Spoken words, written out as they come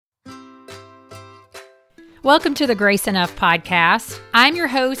Welcome to the Grace Enough podcast. I'm your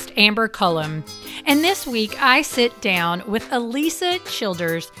host, Amber Cullum, and this week I sit down with Alisa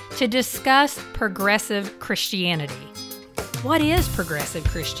Childers to discuss progressive Christianity. What is progressive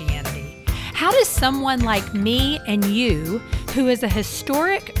Christianity? How does someone like me and you, who is a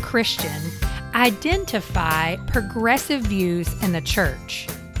historic Christian, identify progressive views in the church?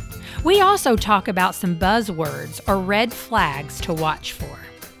 We also talk about some buzzwords or red flags to watch for.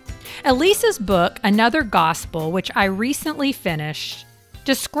 Alisa's book, Another Gospel, which I recently finished,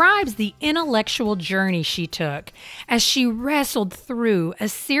 describes the intellectual journey she took as she wrestled through a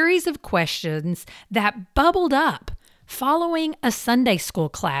series of questions that bubbled up following a Sunday school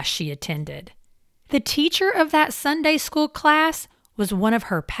class she attended. The teacher of that Sunday school class was one of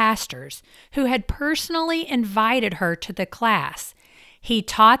her pastors who had personally invited her to the class. He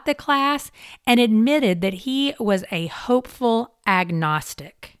taught the class and admitted that he was a hopeful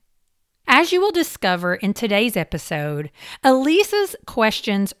agnostic. As you will discover in today's episode, Alisa's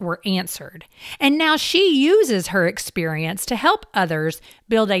questions were answered, and now she uses her experience to help others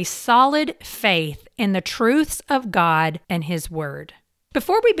build a solid faith in the truths of God and His Word.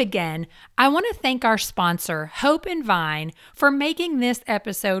 Before we begin, I want to thank our sponsor, Hope and Vine, for making this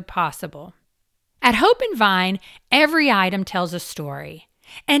episode possible. At Hope and Vine, every item tells a story,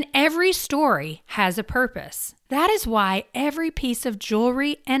 and every story has a purpose. That is why every piece of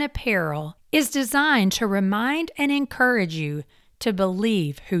jewelry and apparel is designed to remind and encourage you to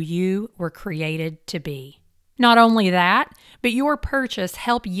believe who you were created to be. Not only that, but your purchase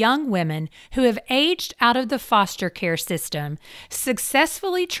help young women who have aged out of the foster care system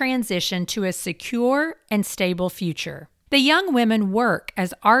successfully transition to a secure and stable future. The young women work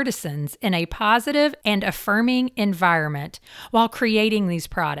as artisans in a positive and affirming environment while creating these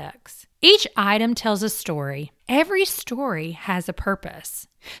products. Each item tells a story. Every story has a purpose.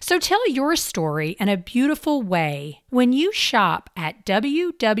 So tell your story in a beautiful way when you shop at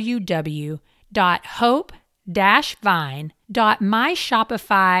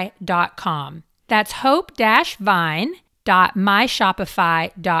www.hope-vine.myshopify.com. That's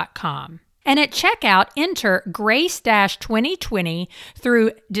hope-vine.myshopify.com. And at checkout, enter Grace-2020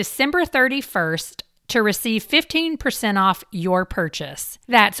 through December 31st to receive 15% off your purchase.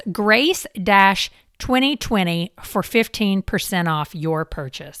 That's Grace-2020 for 15% off your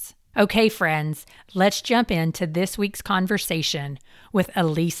purchase. Okay, friends, let's jump into this week's conversation with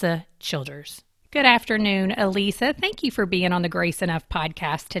Alisa Childers. Good afternoon, Alisa. Thank you for being on the Grace Enough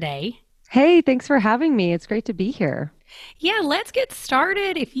podcast today. Hey, thanks for having me. It's great to be here. Yeah, let's get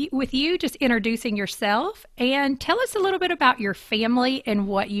started with you just introducing yourself and tell us a little bit about your family and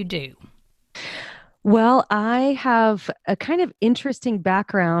what you do. Well, I have a kind of interesting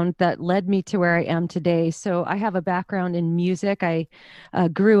background that led me to where I am today. So I have a background in music. I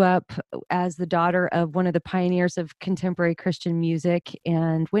grew up as the daughter of one of the pioneers of contemporary Christian music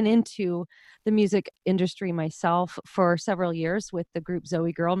and went into the music industry myself for several years with the group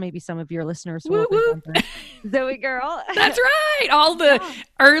Zoe Girl. Maybe some of your listeners will remember Zoe Girl. That's right. All the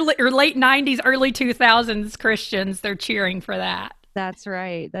early or late 90s, early 2000s Christians, they're cheering for that. That's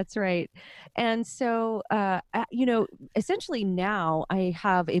right. That's right. And so, essentially now I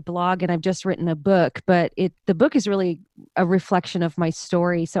have a blog and I've just written a book, but the book is really a reflection of my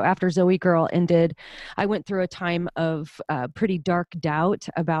story. So after Zoe Girl ended, I went through a time of pretty dark doubt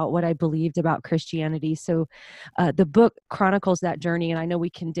about what I believed about Christianity. So the book chronicles that journey, and I know we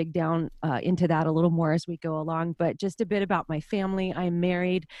can dig down into that a little more as we go along, but just a bit about my family. I'm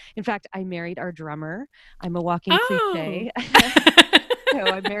married. In fact, I married our drummer. I'm a walking cliche. So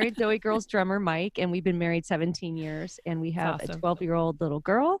I married Zoe Girl's drummer, Mike, and we've been married 17 years. And we have a 12-year-old little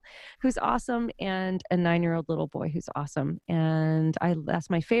girl who's awesome and a 9-year-old little boy who's awesome. And that's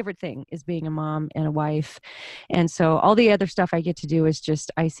my favorite thing, is being a mom and a wife. And so all the other stuff I get to do is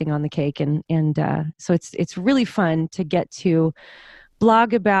just icing on the cake. And so it's really fun to get to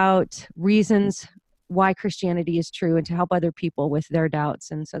blog about reasons why Christianity is true and to help other people with their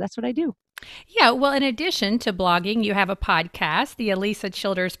doubts. And so that's what I do. Yeah, well, in addition to blogging, you have a podcast, the Alisa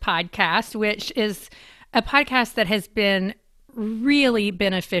Childers podcast, which is a podcast that has been really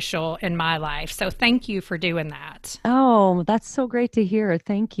beneficial in my life. So thank you for doing that. Oh, that's so great to hear.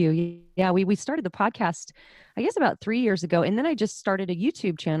 Thank you. Yeah, we started the podcast, I guess, about 3 years ago. And then I just started a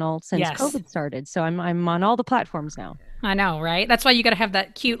YouTube channel since COVID started. So I'm on all the platforms now. I know, right? That's why you got to have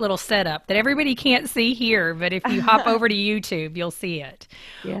that cute little setup that everybody can't see here, but if you hop over to YouTube, you'll see it.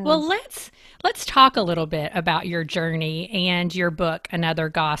 Yes. Well, let's talk a little bit about your journey and your book, Another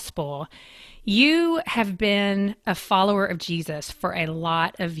Gospel. You have been a follower of Jesus for a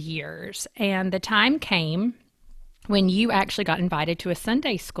lot of years, and the time came when you actually got invited to a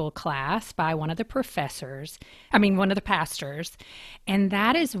Sunday school class by one of the one of the pastors, and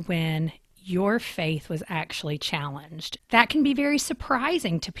that is when your faith was actually challenged. That can be very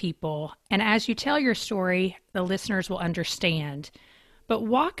surprising to people, and as you tell your story, the listeners will understand. But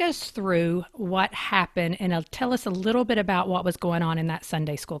walk us through what happened and tell us a little bit about what was going on in that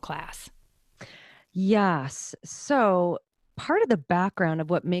Sunday school class. Yes. So part of the background of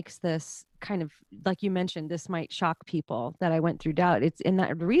what makes this kind of, like you mentioned, this might shock people that I went through doubt. And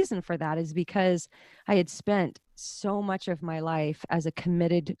that the reason for that is because I had spent so much of my life as a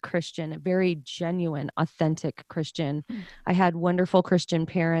committed Christian, a very genuine, authentic Christian. I had wonderful Christian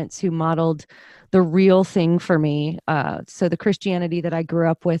parents who modeled the real thing for me. So the Christianity that I grew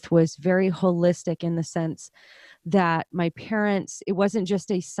up with was very holistic in the sense that my parents, it wasn't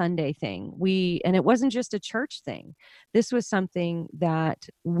just a Sunday thing. And it wasn't just a church thing. This was something that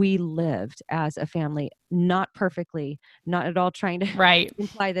we lived as a family, not perfectly, not at all trying to Right.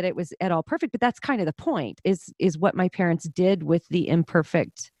 imply that it was at all perfect, but that's kind of the point is what my parents did with the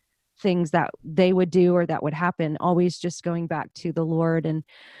imperfect things that they would do or that would happen, always just going back to the Lord and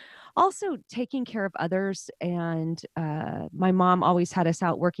also taking care of others. And my mom always had us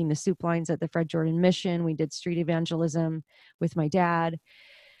out working the soup lines at the Fred Jordan Mission. We did street evangelism with my dad.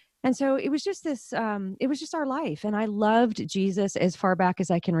 And so it was just it was just our life. And I loved Jesus as far back as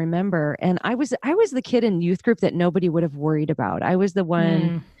I can remember. And I was the kid in youth group that nobody would have worried about. I was the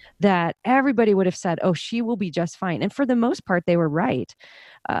one that everybody would have said, oh, she will be just fine. And for the most part, they were right.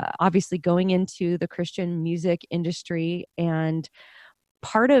 Obviously going into the Christian music industry, and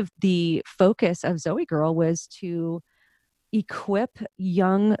part of the focus of Zoe Girl was to equip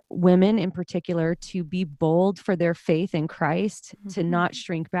young women in particular to be bold for their faith in Christ, to not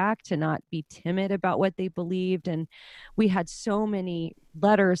shrink back, to not be timid about what they believed. And we had so many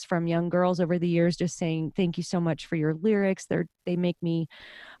letters from young girls over the years just saying, thank you so much for your lyrics. They make me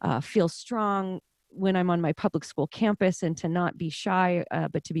feel strong when I'm on my public school campus, and to not be shy,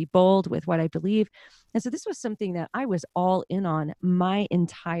 but to be bold with what I believe. And so this was something that I was all in on my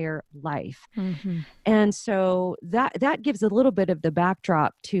entire life. And so that gives a little bit of the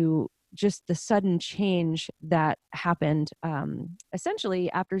backdrop to just the sudden change that happened essentially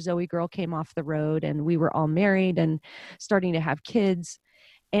after Zoe Girl came off the road and we were all married and starting to have kids.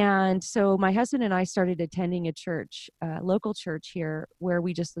 And so my husband and I started attending a church, local church here, where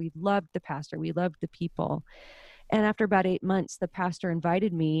we loved the pastor. We loved the people. And after about 8 months, the pastor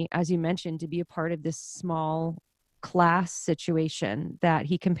invited me, as you mentioned, to be a part of this small class situation that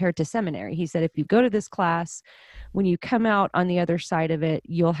he compared to seminary. He said, if you go to this class, when you come out on the other side of it,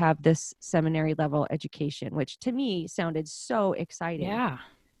 you'll have this seminary level education, which to me sounded so exciting. Yeah.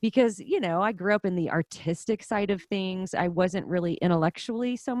 Because, I grew up in the artistic side of things. I wasn't really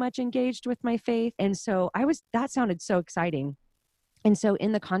intellectually so much engaged with my faith. And so that sounded so exciting. And so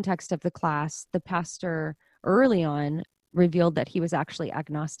in the context of the class, the pastor early on revealed that he was actually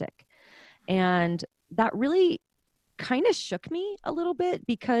agnostic. And that really kind of shook me a little bit,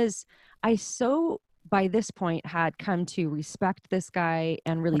 because by this point had come to respect this guy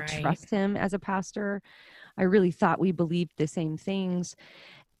and really trust him as a pastor. I really thought we believed the same things.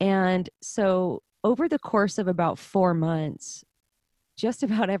 And so over the course of about 4 months, just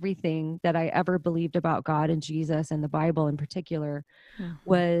about everything that I ever believed about God and Jesus and the Bible in particular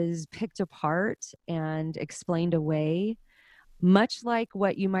was picked apart and explained away, much like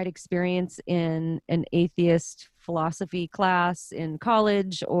what you might experience in an atheist philosophy class in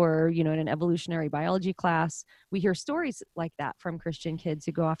college, or, in an evolutionary biology class. We hear stories like that from Christian kids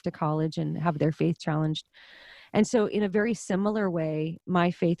who go off to college and have their faith challenged. And so in a very similar way,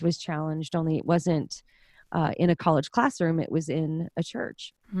 my faith was challenged, only it wasn't in a college classroom, it was in a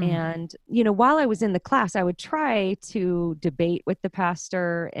church. And, while I was in the class, I would try to debate with the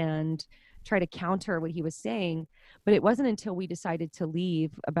pastor and try to counter what he was saying. But it wasn't until we decided to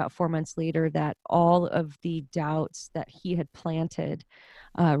leave about 4 months later that all of the doubts that he had planted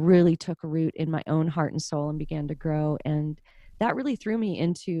really took root in my own heart and soul and began to grow. And that really threw me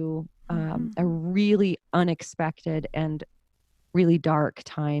into a really unexpected and really dark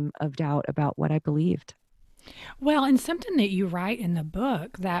time of doubt about what I believed. Well, and something that you write in the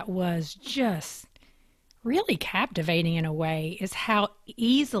book that was just really captivating in a way is how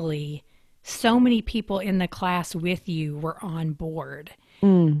easily so many people in the class with you were on board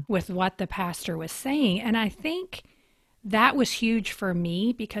with what the pastor was saying. And I think that was huge for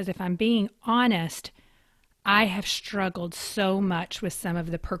me, because if I'm being honest, I have struggled so much with some of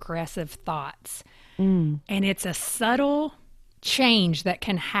the progressive thoughts. And it's a subtle change that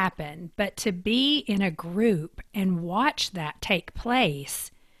can happen, but to be in a group and watch that take place,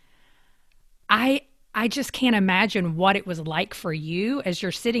 I I just can't imagine what it was like for you as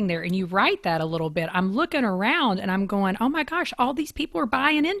you're sitting there and you write that a little bit. I'm looking around and I'm going, oh my gosh, all these people are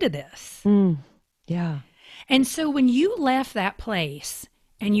buying into this. Mm, yeah. And so when you left that place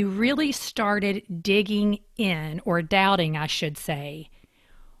and you really started digging in, or doubting, I should say,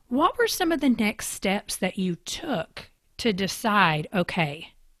 what were some of the next steps that you took to decide,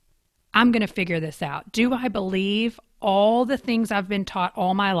 okay, I'm going to figure this out? Do I believe all the things I've been taught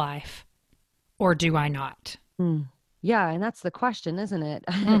all my life, or do I not? Mm. Yeah, and that's the question, isn't it?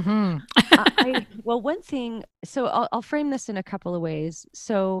 Mm-hmm. Well, one thing, so I'll frame this in a couple of ways.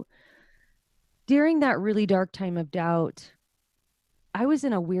 So during that really dark time of doubt, I was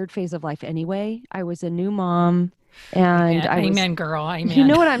in a weird phase of life anyway. I was a new mom and Amen. I was, Amen, girl. you Amen.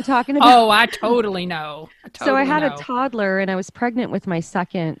 know what I'm talking about? Oh, I totally know. I So I totally had a know. toddler and I was pregnant with my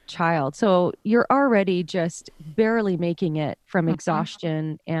second child. So you're already just barely making it from Mm-hmm.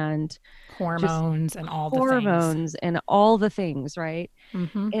 exhaustion and just Hormones and all the things. hormones and all the things, right?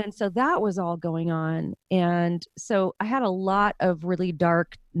 Mm-hmm. And so that was all going on. And so I had a lot of really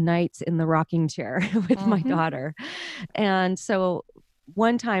dark nights in the rocking chair with my Mm-hmm. daughter. And so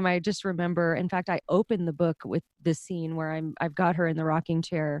one time I just remember, in fact, I opened the book with this scene where I've got her in the rocking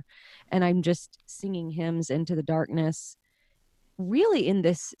chair and I'm just singing hymns into the darkness, really in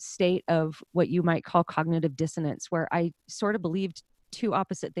this state of what you might call cognitive dissonance, where I sort of believed two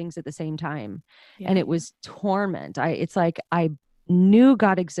opposite things at the same time. And Yeah. it was torment. It's like I knew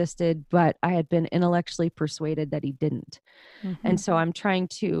God existed, but I had been intellectually persuaded that he didn't. Mm-hmm. And so I'm trying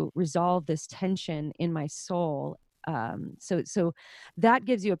to resolve this tension in my soul. So that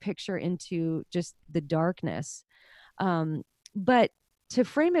gives you a picture into just the darkness. Um, but to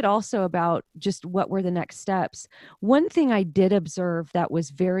frame it also about just what were the next steps, one thing I did observe that was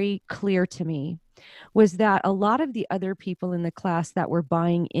very clear to me was that a lot of the other people in the class that were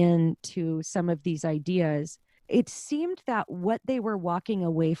buying into some of these ideas, it seemed that what they were walking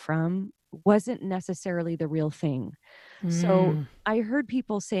away from wasn't necessarily the real thing. So Mm. I heard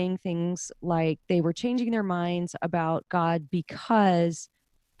people saying things like they were changing their minds about God because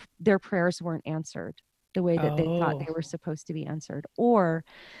their prayers weren't answered the way that they thought Oh. they were supposed to be answered. Or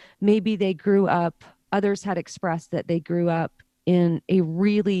maybe they grew up, others had expressed that they grew up in a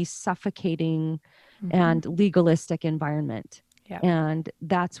really suffocating Mm-hmm. and legalistic environment. Yep. And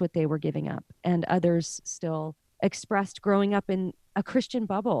that's what they were giving up. And others still expressed growing up in a Christian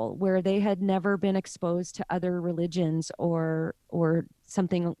bubble where they had never been exposed to other religions or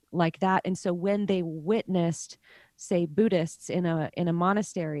something like that. And so when they witnessed, say, Buddhists in a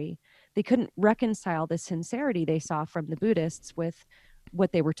monastery, they couldn't reconcile the sincerity they saw from the Buddhists with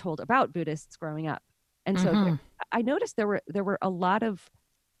what they were told about Buddhists growing up. And so Mm-hmm. I noticed there were a lot of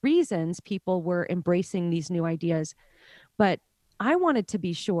reasons people were embracing these new ideas, but I wanted to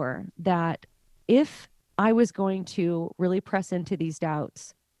be sure that if I was going to really press into these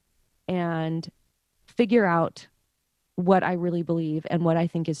doubts and figure out what I really believe and what I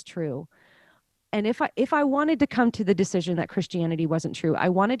think is true, and if I wanted to come to the decision that Christianity wasn't true, I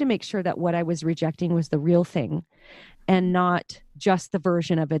wanted to make sure that what I was rejecting was the real thing and not just the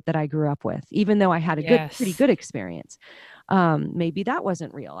version of it that I grew up with, even though I had a pretty Yes. good experience. Maybe that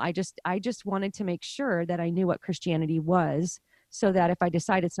wasn't real. I just wanted to make sure that I knew what Christianity was, so that if I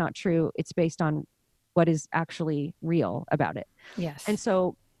decide it's not true, it's based on what is actually real about it. And Yes.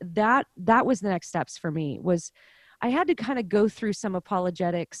 so that was the next steps for me. Was I had to kind of go through some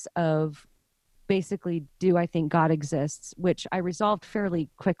apologetics of basically, do I think God exists, which I resolved fairly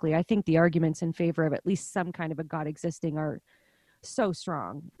quickly. I think the arguments in favor of at least some kind of a God existing are so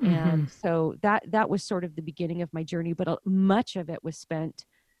strong. Mm-hmm. And so that was sort of the beginning of my journey, but much of it was spent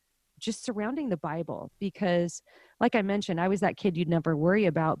just surrounding the Bible, because like I mentioned, I was that kid you'd never worry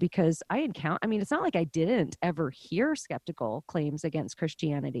about, because I mean, it's not like I didn't ever hear skeptical claims against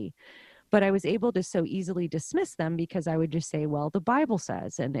Christianity, but I was able to so easily dismiss them because I would just say, well, the Bible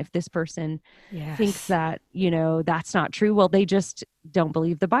says, and if this person thinks Yes. that, that's not true, well, they just don't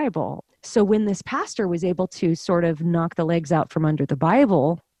believe the Bible. So when this pastor was able to sort of knock the legs out from under the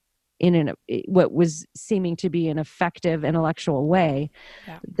Bible what was seeming to be an effective intellectual way,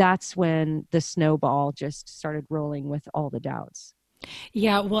 Yeah. that's when the snowball just started rolling with all the doubts.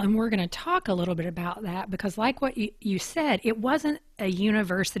 Yeah. Well, and we're going to talk a little bit about that because, like what you said, it wasn't a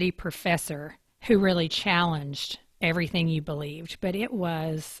university professor who really challenged everything you believed, but it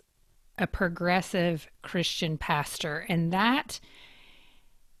was a progressive Christian pastor. And that,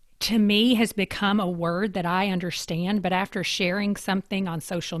 to me, has become a word that I understand. But after sharing something on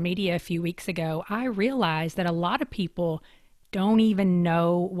social media a few weeks ago, I realized that a lot of people don't even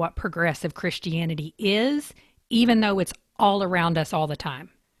know what progressive Christianity is, even though it's all around us all the time.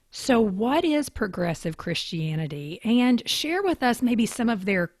 So, what is progressive Christianity? And share with us maybe some of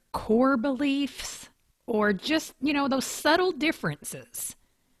their core beliefs or just, those subtle differences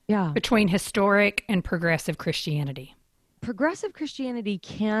Yeah. between historic and progressive Christianity. Progressive Christianity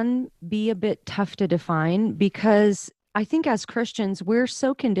can be a bit tough to define because I think as Christians, we're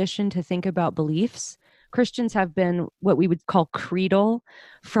so conditioned to think about beliefs. Christians have been what we would call creedal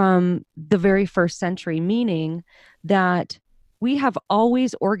from the very first century, meaning that we have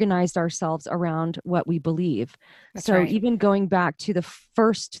always organized ourselves around what we believe. That's So right. even going back to the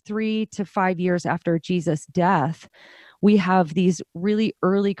first 3 to 5 years after Jesus' death, we have these really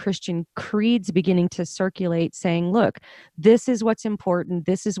early Christian creeds beginning to circulate saying, look, this is what's important.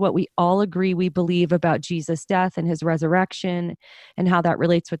 This is what we all agree we believe about Jesus' death and his resurrection and how that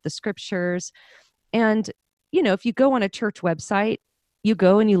relates with the scriptures. And, if you go on a church website, you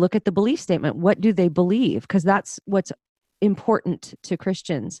go and you look at the belief statement. What do they believe? Because that's what's important to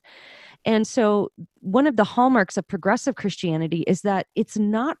Christians. And so, one of the hallmarks of progressive Christianity is that it's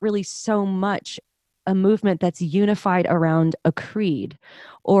not really so much a movement that's unified around a creed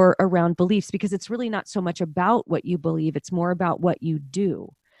or around beliefs, because it's really not so much about what you believe, it's more about what you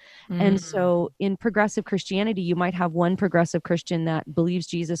do. And Mm. so, in progressive Christianity, you might have one progressive Christian that believes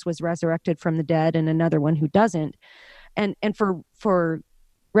Jesus was resurrected from the dead and another one who doesn't. And for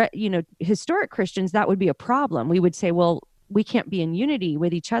historic Christians, that would be a problem. We would say, well, we can't be in unity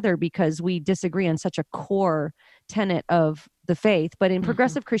with each other because we disagree on such a core tenet of the faith. But in Mhm.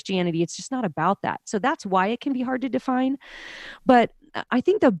 progressive Christianity, it's just not about that. So that's why it can be hard to define. But I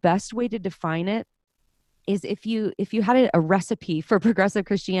think the best way to define it is if you had a recipe for progressive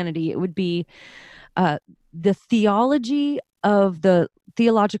Christianity, it would be uh, the theology of the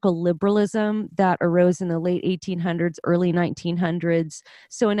theological liberalism that arose in the late 1800s, early 1900s.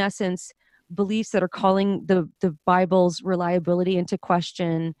 So, in essence, beliefs that are calling the Bible's reliability into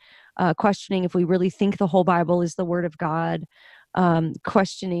question, questioning if we really think the whole Bible is the Word of God,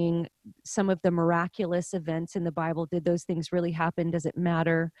 questioning some of the miraculous events in the Bible. Did those things really happen? Does it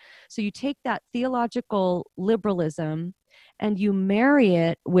matter? So, you take that theological liberalism and you marry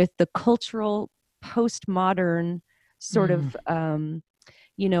it with the cultural postmodern sort Mm. of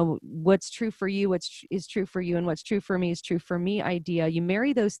what's true for you, is true for you, and what's true for me is true for me idea. You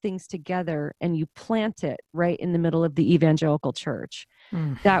marry those things together and you plant it right in the middle of the evangelical church.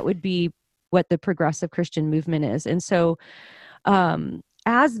 Mm. That would be what the progressive Christian movement is. And so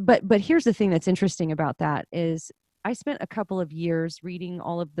but here's the thing that's interesting about that is I spent a couple of years reading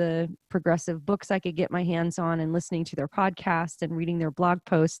all of the progressive books I could get my hands on and listening to their podcasts and reading their blog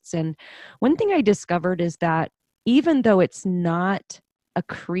posts. And one thing I discovered is that even though it's not a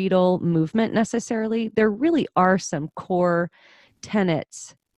creedal movement necessarily, there really are some core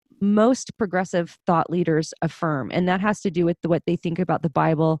tenets most progressive thought leaders affirm, and that has to do with what they think about the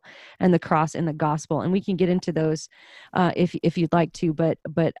Bible and the cross and the gospel. And we can get into those if you'd like to. But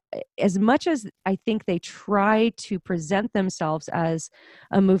as much as I think they try to present themselves as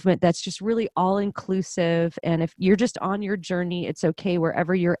a movement that's just really all inclusive, and if you're just on your journey, it's okay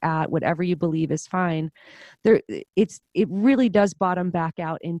wherever you're at, whatever you believe is fine. It really does bottom back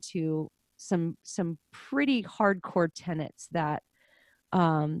out into some pretty hardcore tenets that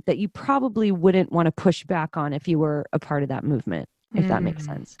you probably wouldn't want to push back on if you were a part of that movement, if that makes Mm.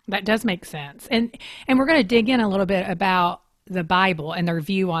 sense. That does make sense. And we're going to dig in a little bit about the Bible and their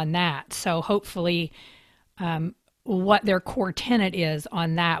view on that. So hopefully um, what their core tenet is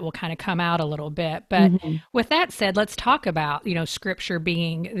on that will kind of come out a little bit. But Hmm. with that said, let's talk about, scripture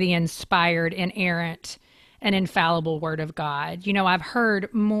being the inspired, inerrant, and infallible word of God. I've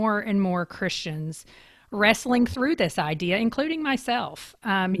heard more and more Christians wrestling through this idea, including myself.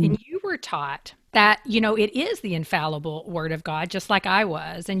 And you were taught that, it is the infallible word of God, just like I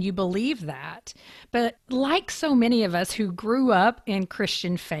was, and you believe that. But like so many of us who grew up in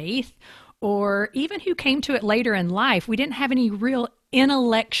Christian faith, or even who came to it later in life, we didn't have any real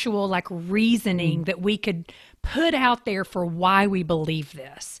intellectual reasoning that we could put out there for why we believe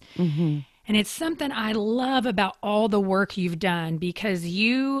this. Hmm. And it's something I love about all the work you've done because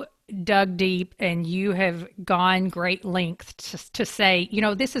you dug deep and you have gone great lengths to say,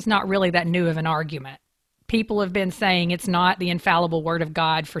 this is not really that new of an argument. People have been saying it's not the infallible word of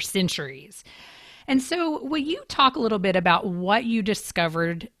God for centuries. And so, will you talk a little bit about what you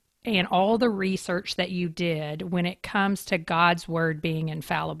discovered and all the research that you did when it comes to God's word being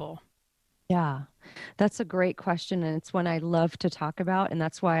infallible? Yeah, that's a great question. And it's one I love to talk about. And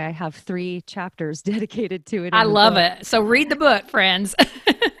that's why I have 3 chapters dedicated to it I in the love book. it. So, read the book, friends.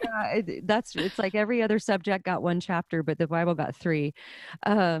 It's like every other subject got one chapter, but the Bible got three.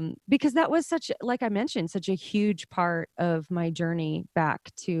 Because that was such, like I mentioned, such a huge part of my journey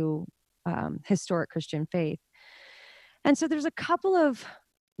back to historic Christian faith. And so there's a couple of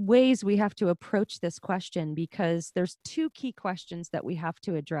ways we have to approach this question, because there's two key questions that we have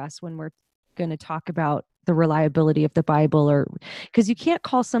to address when we're going to talk about the reliability of the Bible, or because you can't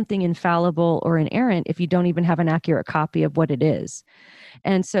call something infallible or inerrant if you don't even have an accurate copy of what it is.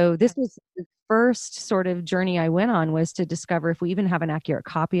 And so this was the first sort of journey I went on, was to discover if we even have an accurate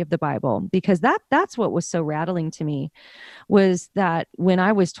copy of the Bible, because that's what was so rattling to me, was that when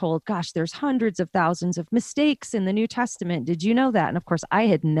I was told, gosh, there's hundreds of thousands of mistakes in the New Testament. Did you know that? And of course, I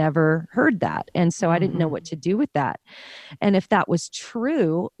had never heard that. And so I didn't know what to do with that. And if that was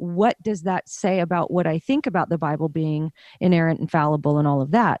true, what does that say about what I think about the Bible being inerrant, infallible, and all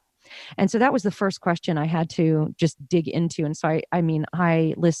of that? And so that was the first question I had to just dig into. And so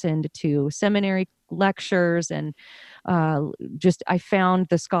I listened to seminary lectures, and I found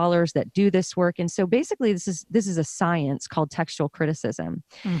the scholars that do this work. And so basically this is a science called textual criticism.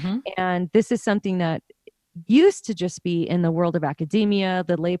 Mm-hmm. And this is something that used to just be in the world of academia.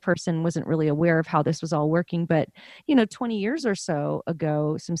 The layperson wasn't really aware of how this was all working. But, 20 years or so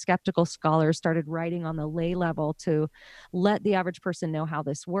ago, some skeptical scholars started writing on the lay level to let the average person know how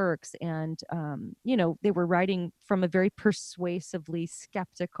this works. And, they were writing from a very persuasively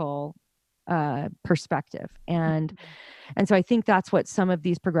skeptical perspective. And so I think that's what some of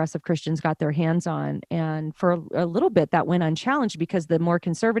these progressive Christians got their hands on. And for a little bit that went unchallenged, because the more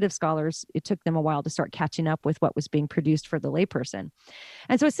conservative scholars, it took them a while to start catching up with what was being produced for the layperson.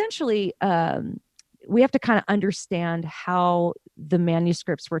 And so essentially, we have to kind of understand how the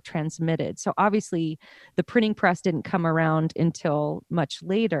manuscripts were transmitted. So obviously the printing press didn't come around until much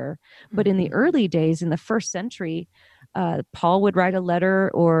later, but in the early days, in the first century, Paul would write a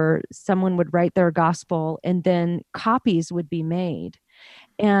letter, or someone would write their gospel, and then copies would be made.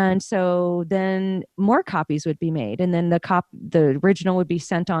 And so then more copies would be made, and then the original would be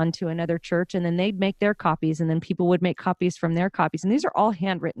sent on to another church, and then they'd make their copies, and then people would make copies from their copies. And these are all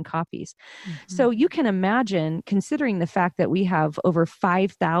handwritten copies. So you can imagine, considering the fact that we have over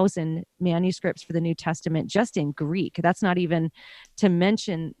 5,000 manuscripts for the New Testament just in Greek. That's not even to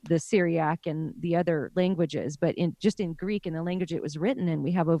mention the Syriac and the other languages, but just in Greek, in the language it was written in,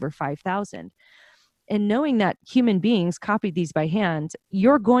 we have over 5,000. And knowing that human beings copied these by hand,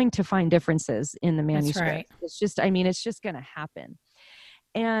 you're going to find differences in the manuscript. Right. It's just going to happen.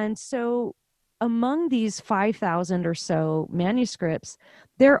 And so among these 5,000 or so manuscripts,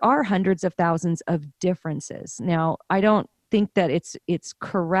 there are hundreds of thousands of differences. Now, I don't think that it's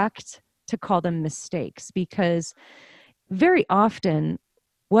correct to call them mistakes, because very often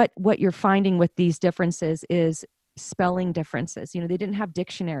what you're finding with these differences is spelling differences. They didn't have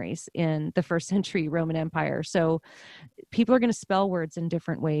dictionaries in the first century Roman Empire. So people are going to spell words in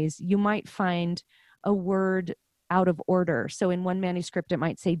different ways. You might find a word out of order. So in one manuscript, it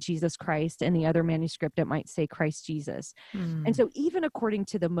might say Jesus Christ, and the other manuscript, it might say Christ Jesus. And so even according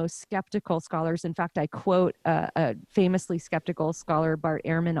to the most skeptical scholars, in fact, I quote a famously skeptical scholar, Bart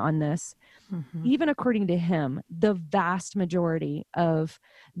Ehrman, on this, even according to him, the vast majority of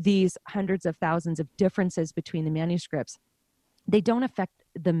these hundreds of thousands of differences between the manuscripts, they don't affect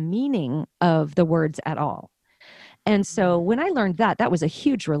the meaning of the words at all. And so when I learned that was a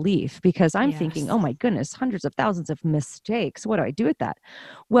huge relief, because I'm thinking, oh my goodness, hundreds of thousands of mistakes. What do I do with that?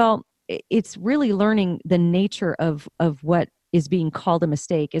 Well, it's really learning the nature of what is being called a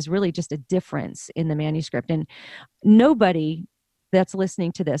mistake is really just a difference in the manuscript. And nobody that's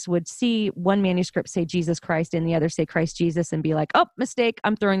listening to this would see one manuscript say Jesus Christ and the other say Christ Jesus and be like, oh, mistake,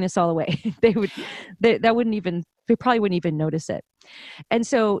 I'm throwing this all away. They probably wouldn't even notice it. And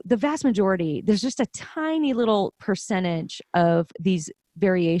so the vast majority, there's just a tiny little percentage of these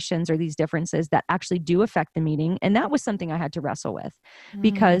variations or these differences that actually do affect the meaning. And that was something I had to wrestle with,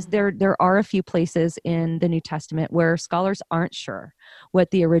 because there are a few places in the New Testament where scholars aren't sure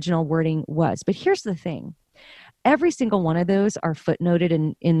what the original wording was. But here's the thing. Every single one of those are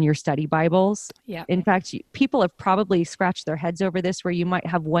footnoted in your study Bibles. Yeah. In fact, people have probably scratched their heads over this, where you might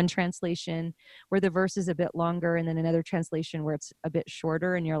have one translation where the verse is a bit longer, and then another translation where it's a bit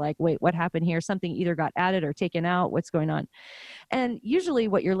shorter. And you're like, wait, what happened here? Something either got added or taken out. What's going on? And usually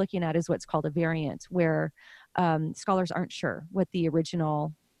what you're looking at is what's called a variant, where scholars aren't sure what the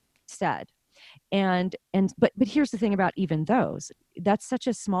original said. But here's the thing about even those, that's such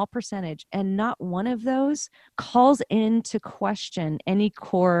a small percentage, and not one of those calls into question any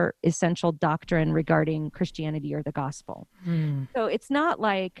core essential doctrine regarding Christianity or the gospel. So it's not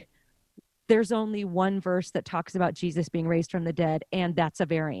like there's only one verse that talks about Jesus being raised from the dead, and that's a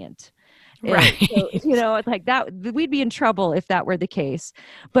variant. Right. So, like that, we'd be in trouble if that were the case.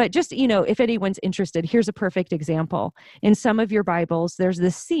 But just, if anyone's interested, here's a perfect example. In some of your Bibles, there's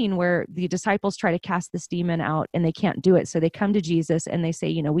this scene where the disciples try to cast this demon out and they can't do it. So they come to Jesus and they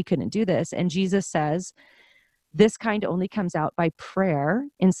say, we couldn't do this. And Jesus says, this kind only comes out by prayer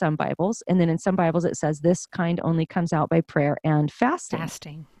in some Bibles. And then in some Bibles, it says this kind only comes out by prayer and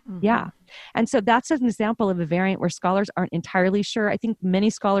fasting. Mm-hmm. Yeah. And so that's an example of a variant where scholars aren't entirely sure. I think many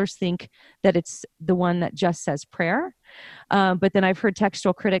scholars think that it's the one that just says prayer. But then I've heard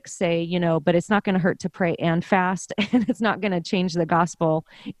textual critics say, but it's not going to hurt to pray and fast, and it's not going to change the gospel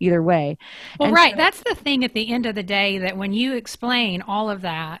either way. Well, and right. So, that's the thing at the end of the day, that when you explain all of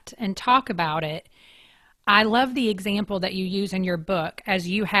that and talk about it, I love the example that you use in your book, as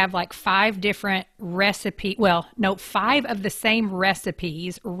you have like 5 different recipes. Well, no, 5 of the same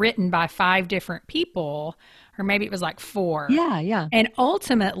recipes written by 5 different people, or maybe it was like 4. Yeah. And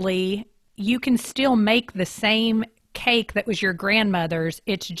ultimately, you can still make the same cake that was your grandmother's.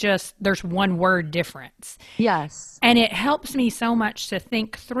 It's just there's one word difference. Yes. And it helps me so much to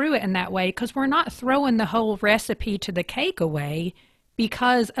think through it in that way, because we're not throwing the whole recipe to the cake away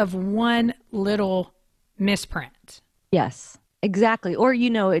because of one little misprint. Yes, exactly. Or,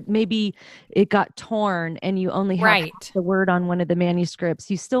 maybe it got torn and you only have right. the word on one of the manuscripts.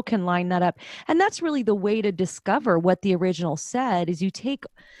 You still can line that up. And that's really the way to discover what the original said, is you take,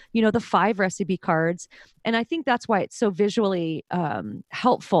 the 5 recipe cards. And I think that's why it's so visually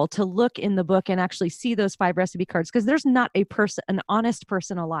helpful to look in the book and actually see those 5 recipe cards, because there's not an honest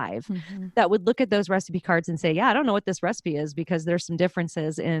person alive that would look at those recipe cards and say, yeah, I don't know what this recipe is, because there's some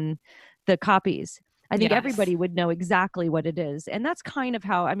differences in the copies. I think everybody would know exactly what it is. And that's kind of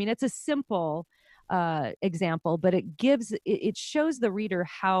how, it's a simple example, but it shows the reader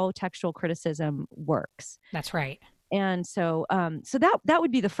how textual criticism works. That's right. And so that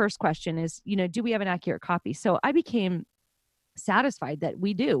would be the first question is, do we have an accurate copy? So I became satisfied that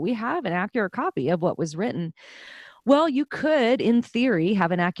we do. We have an accurate copy of what was written. Well, you could, in theory,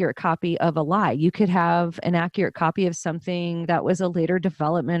 have an accurate copy of a lie. You could have an accurate copy of something that was a later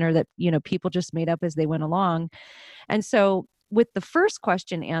development, or that, people just made up as they went along. And so with the first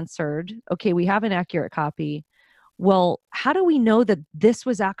question answered, okay, we have an accurate copy. Well, how do we know that this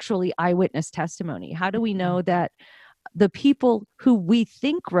was actually eyewitness testimony? How do we know that the people who we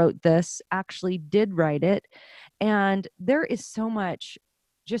think wrote this actually did write it? And there is so much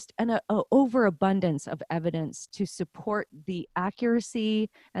just an overabundance of evidence to support the accuracy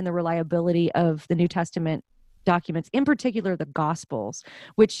and the reliability of the New Testament documents, in particular the Gospels,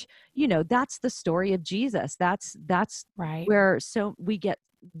 which, that's the story of Jesus. That's right.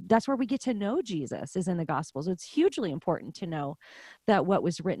 That's where we get to know Jesus, is in the Gospels. It's hugely important to know that what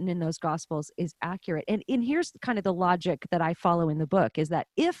was written in those Gospels is accurate. And here's kind of the logic that I follow in the book, is that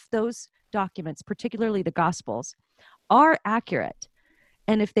if those documents, particularly the Gospels, are accurate,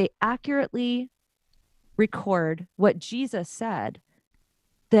 and if they accurately record what Jesus said,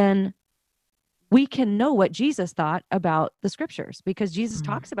 then we can know what Jesus thought about the scriptures, because Jesus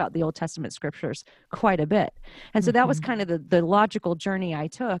talks about the Old Testament scriptures quite a bit. And so that was kind of the logical journey I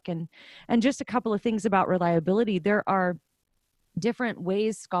took. And just a couple of things about reliability. There are different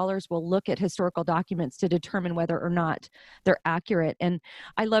ways scholars will look at historical documents to determine whether or not they're accurate. And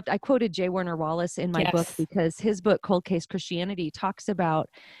I quoted J. Warner Wallace in my book, because his book, Cold Case Christianity, talks about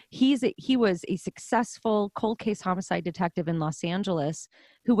he was a successful cold case homicide detective in Los Angeles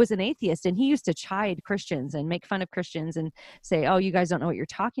who was an atheist. And he used to chide Christians and make fun of Christians and say, oh, you guys don't know what you're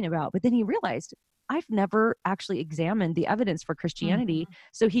talking about. But then he realized, I've never actually examined the evidence for Christianity.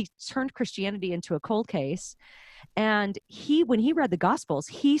 So he turned Christianity into a cold case. And when he read the Gospels,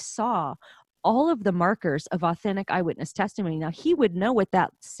 he saw all of the markers of authentic eyewitness testimony. Now, he would know what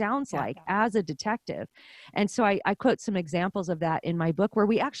that sounds like as a detective. And so I quote some examples of that in my book, where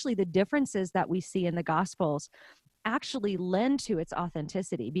the differences that we see in the Gospels actually lend to its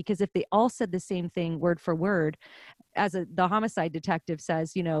authenticity, because if they all said the same thing word for word, as the homicide detective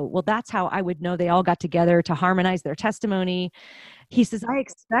says, well, that's how I would know they all got together to harmonize their testimony. He says, I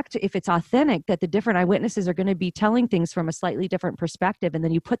expect if it's authentic that the different eyewitnesses are going to be telling things from a slightly different perspective. And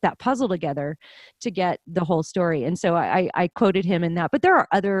then you put that puzzle together to get the whole story. And so I quoted him in that. But there are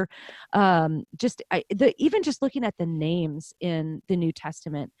other, even just looking at the names in the New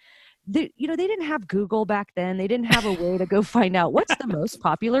Testament, they didn't have Google back then. They didn't have a way to go find out what's the most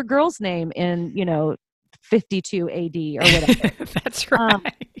popular girl's name in, 52 AD or whatever. That's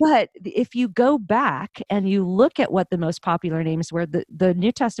right. But if you go back and you look at what the most popular names were, the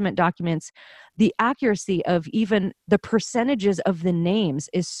New Testament documents, the accuracy of even the percentages of the names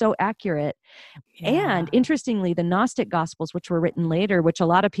is so accurate. Yeah. And interestingly, the Gnostic Gospels, which were written later, which a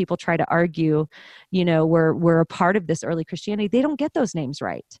lot of people try to argue, were a part of this early Christianity, they don't get those names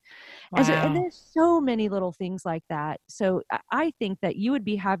right. And Wow. there's so many little things like that. So I think that you would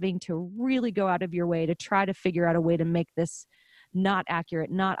be having to really go out of your way to try to figure out a way to make this not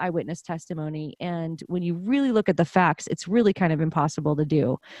accurate, not eyewitness testimony. And when you really look at the facts, it's really kind of impossible to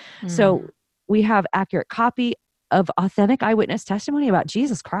do. Mm, So we have accurate copy of authentic eyewitness testimony about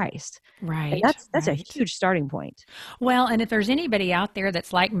Jesus Christ. And right, that's a right. huge starting point. Well, and if there's anybody out there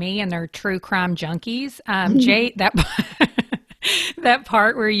that's like me and they're true crime junkies, Jay, that that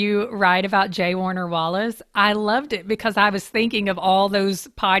part where you write about Jay Warner Wallace, I loved it because I was thinking of all those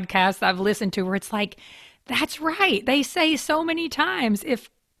podcasts I've listened to where it's like, that's right. They say so many times if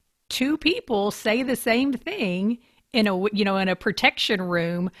two people say the same thing in a protection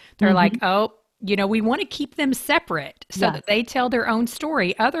room, they're like, Hmm. oh, we want to keep them separate so Yes. that they tell their own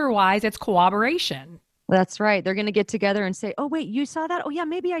story. Otherwise, it's corroboration. That's right. They're going to get together and say, "Oh, wait, you saw that? Oh, yeah,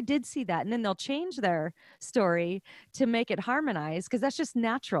 maybe I did see that." And then they'll change their story to make it harmonize because that's just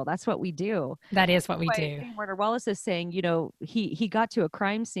natural. That's what we do. That is what That's we why do. Jane Warner Wallace is saying, he got to a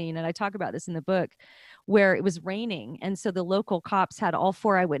crime scene, and I talk about this in the book, where it was raining, and so the local cops had all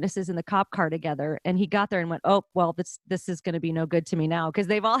four eyewitnesses in the cop car together, and he got there and went, "Oh, well, this is going to be no good to me now," because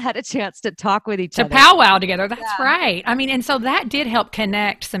they've all had a chance to talk with each To other. powwow together. That's Yeah. right. I mean, and so that did help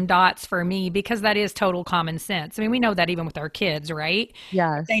connect some dots for me because that is total common sense. I mean, we know that even with our kids, right?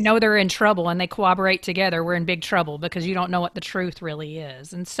 If they Yes. know they're in trouble and they cooperate together, we're in big trouble because you don't know what the truth really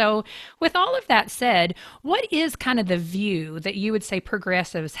is. And so, with all of that said, what is kind of the view that you would say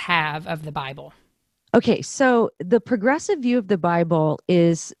progressives have of the Bible? Okay, so the progressive view of the Bible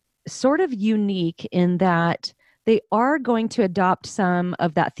is sort of unique in that they are going to adopt some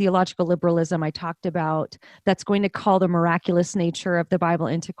of that theological liberalism I talked about that's going to call the miraculous nature of the Bible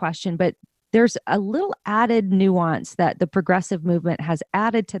into question. But there's a little added nuance that the progressive movement has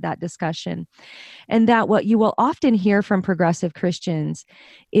added to that discussion, and that what you will often hear from progressive Christians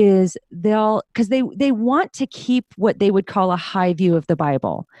is because they want to keep what they would call a high view of the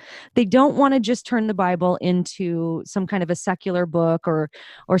Bible. They don't want to just turn the Bible into some kind of a secular book or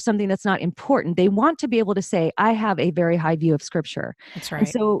something that's not important. They want to be able to say, I have a very high view of scripture. That's And right.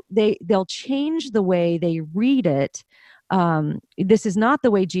 so they'll change the way they read it. This is not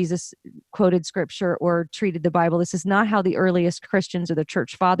the way Jesus quoted scripture or treated the Bible. This is not how the earliest Christians or the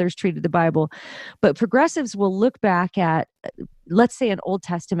church fathers treated the Bible. But progressives will look back at, let's say, an Old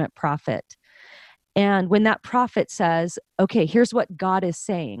Testament prophet. And when that prophet says, okay, here's what God is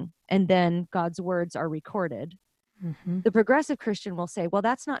saying, and then God's words are recorded, Hmm. the progressive Christian will say, well,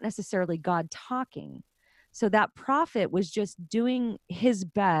 that's not necessarily God talking. So that prophet was just doing his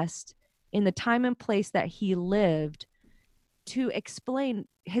best in the time and place that he lived to explain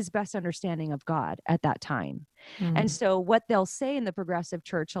his best understanding of God at that time. And Mm. so what they'll say in the progressive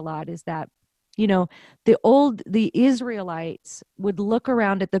church a lot is that, you know, the Israelites would look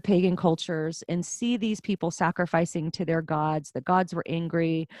around at the pagan cultures and see these people sacrificing to their gods. The gods were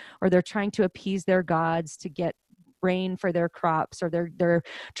angry, or they're trying to appease their gods to get rain for their crops, or they're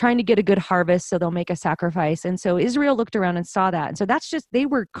trying to get a good harvest, so they'll make a sacrifice. And so Israel looked around and saw that. And so that's just, they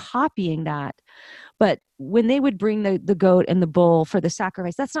were copying that. But when they would bring the goat and the bull for the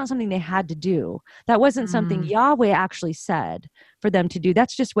sacrifice, that's not something they had to do. That wasn't something Mm. Yahweh actually said for them to do.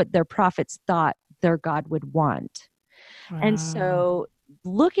 That's just what their prophets thought their God would want. And Wow. so,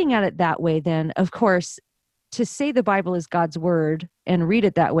 looking at it that way, then, of course, to say the Bible is God's word and read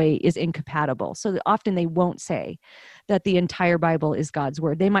it that way is incompatible. So often they won't say that the entire Bible is God's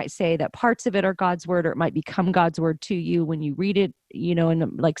word. They might say that parts of it are God's word, or it might become God's word to you when you read it,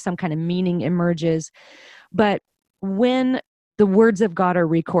 and like some kind of meaning emerges. But when the words of God are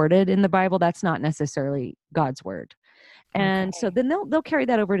recorded in the Bible, that's not necessarily God's word. And so Okay. then they'll carry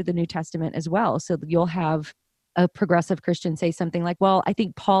that over to the New Testament as well. So you'll have a progressive Christian say something like, well, I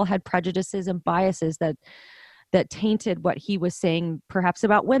think Paul had prejudices and biases that tainted what he was saying, perhaps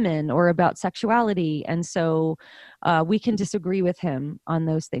about women or about sexuality. And so we can disagree with him on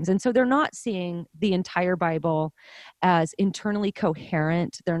those things. And so they're not seeing the entire Bible as internally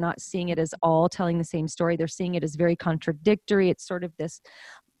coherent. They're not seeing it as all telling the same story. They're seeing it as very contradictory. It's sort of this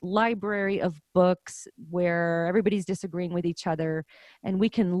library of books where everybody's disagreeing with each other, and we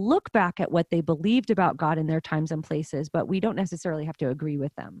can look back at what they believed about God in their times and places, but we don't necessarily have to agree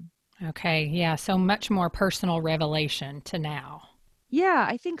with them. Okay. Yeah. So much more personal revelation to now. Yeah,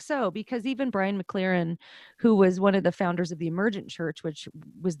 I think so, because even Brian McLaren, who was one of the founders of the Emergent Church, which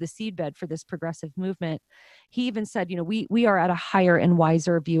was the seedbed for this progressive movement, he even said, we are at a higher and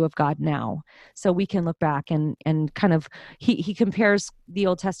wiser view of God now. So we can look back and kind of he compares the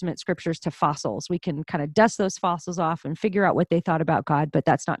Old Testament scriptures to fossils. We can kind of dust those fossils off and figure out what they thought about God, but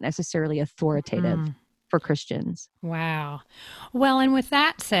that's not necessarily authoritative Mm. for Christians. Wow. Well, and with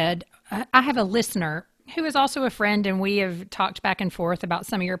that said, I have a listener who is also a friend, and we have talked back and forth about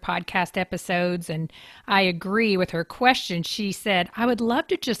some of your podcast episodes. And I agree with her question. She said, I would love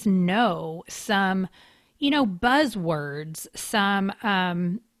to just know some, buzzwords,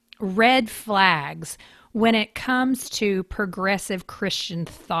 some red flags when it comes to progressive Christian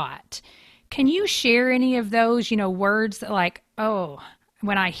thought. Can you share any of those, words that like, oh,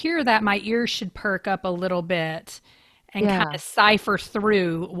 when I hear that, my ears should perk up a little bit and kind Yeah. of cipher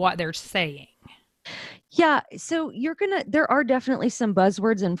through what they're saying? Yeah, so there are definitely some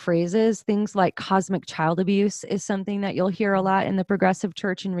buzzwords and phrases. Things like cosmic child abuse is something that you'll hear a lot in the progressive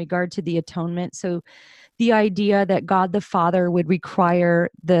church in regard to the atonement. So the idea that God the Father would require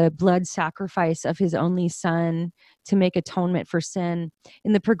the blood sacrifice of his only son to make atonement for sin.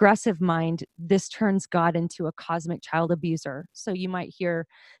 In the progressive mind, this turns God into a cosmic child abuser. So you might hear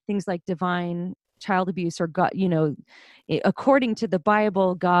things like divine child abuse, or God, according to the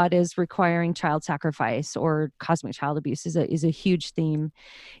Bible, God is requiring child sacrifice, or cosmic child abuse is a huge theme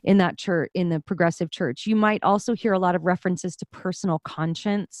in that church, in the progressive church. You might also hear a lot of references to personal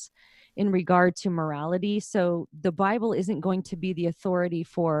conscience in regard to morality. So the Bible isn't going to be the authority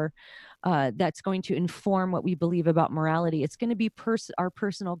for that's going to inform what we believe about morality. It's going to be our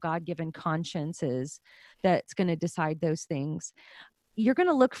personal God-given consciences that's going to decide those things. You're going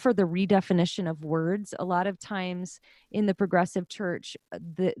to look for the redefinition of words. A lot of times in the progressive church,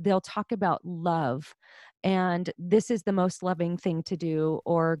 they'll talk about love, and this is the most loving thing to do,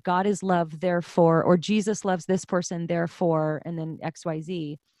 or God is love, therefore, or Jesus loves this person, therefore, and then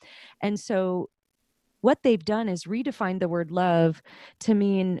XYZ. And so what they've done is redefine the word love to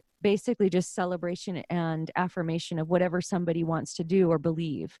mean basically just celebration and affirmation of whatever somebody wants to do or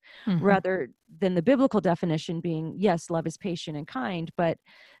believe, Hmm. rather than the biblical definition being, yes, love is patient and kind. But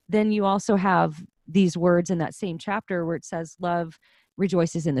then you also have these words in that same chapter where it says love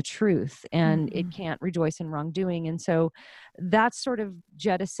rejoices in the truth, and it Hmm. can't rejoice in wrongdoing. And so that's sort of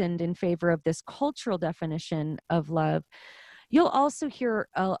jettisoned in favor of this cultural definition of love. You'll also hear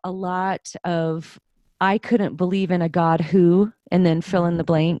a lot of, I couldn't believe in a God who, and then fill in the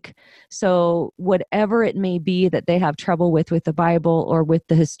blank. So, whatever it may be that they have trouble with the Bible or with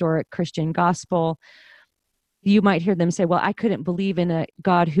the historic Christian gospel, you might hear them say, well, I couldn't believe in a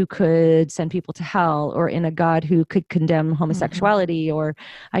God who could send people to hell, or in a God who could condemn Hmm. homosexuality, or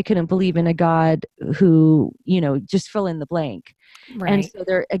I couldn't believe in a God who, just fill in the blank. And Right. so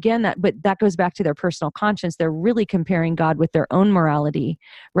they're, again, but that goes back to their personal conscience. They're really comparing God with their own morality,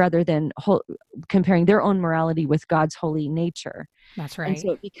 rather than comparing their own morality with God's holy nature. That's And right.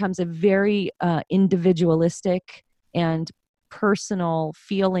 so it becomes a very individualistic and personal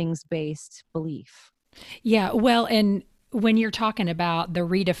feelings based belief. Yeah. Well, and when you're talking about the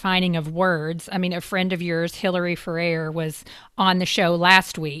redefining of words, I mean, a friend of yours, Hillary Ferrer, was on the show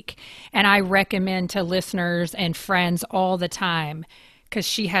last week, and I recommend to listeners and friends all the time because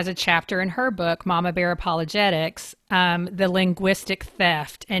she has a chapter in her book, Mama Bear Apologetics, the linguistic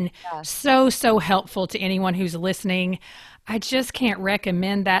theft, and Yes. so helpful to anyone who's listening. I just can't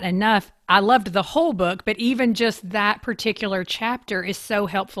recommend that enough. I loved the whole book, but even just that particular chapter is so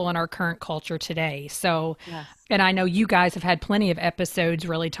helpful in our current culture today. So, Yes. and I know you guys have had plenty of episodes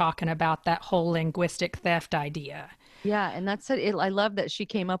really talking about that whole linguistic theft idea. Yeah, and that's it. I love that she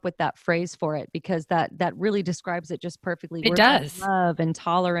came up with that phrase for it, because that really describes it just perfectly. It Words like does. love and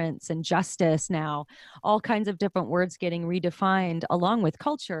tolerance and justice, now all kinds of different words getting redefined along with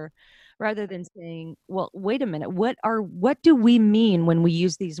culture, rather than saying, well, wait a minute, what do we mean when we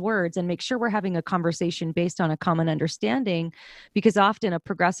use these words, and make sure we're having a conversation based on a common understanding, because often a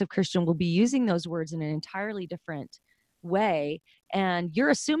progressive Christian will be using those words in an entirely different way, and you're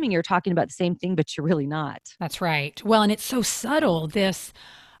assuming you're talking about the same thing, but you're really not. That's right. Well, and it's so subtle. This,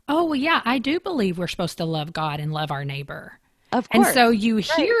 oh, well, yeah, I do believe we're supposed to love God and love our neighbor. Of And so course. you Right.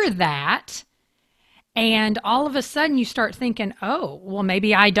 hear that, and all of a sudden you start thinking, oh, well,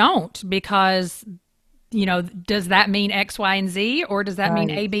 maybe I don't, because, does that mean X, Y, and Z, or does that mean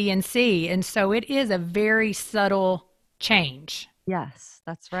Right. A, B, and C? And so it is a very subtle change. Yes,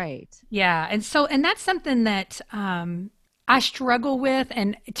 that's right. Yeah. And so, and that's something that I struggle with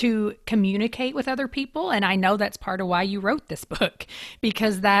and to communicate with other people. And I know that's part of why you wrote this book,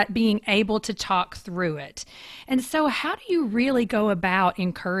 because that being able to talk through it. And so, how do you really go about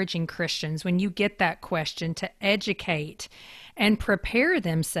encouraging Christians when you get that question to educate and prepare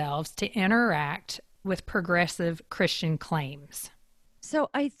themselves to interact with progressive Christian claims? So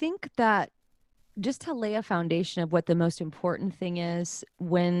I think that just to lay a foundation of what the most important thing is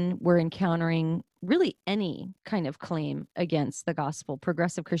when we're encountering really any kind of claim against the gospel,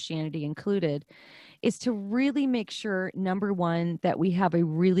 progressive Christianity included, is to really make sure, number one, that we have a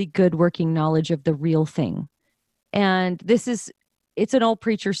really good working knowledge of the real thing. And it's an old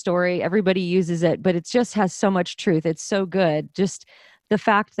preacher story. Everybody uses it, but it just has so much truth. It's so good. Just the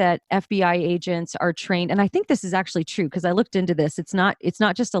fact that FBI agents are trained, and I think this is actually true because I looked into this. It's not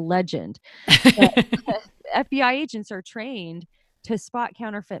just a legend. But FBI agents are trained to spot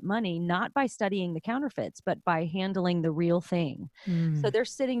counterfeit money, not by studying the counterfeits, but by handling the real thing. So Mm, they're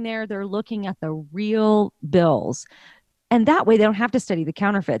sitting there, they're looking at the real bills. And that way they don't have to study the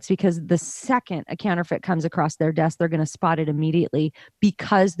counterfeits, because the second a counterfeit comes across their desk, they're going to spot it immediately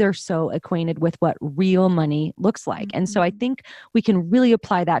because they're so acquainted with what real money looks like. And so I mhm, think we can really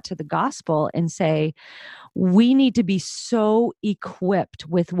apply that to the gospel and say, we need to be so equipped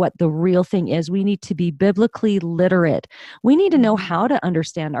with what the real thing is. We need to be biblically literate. We need to know mhm, how to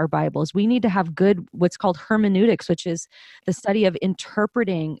understand our Bibles. We need to have good, what's called hermeneutics, which is the study of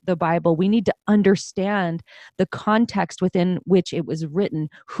interpreting the Bible. We need to understand the context within which it was written,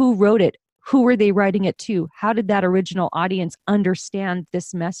 who wrote it. Who were they writing it to? How did that original audience understand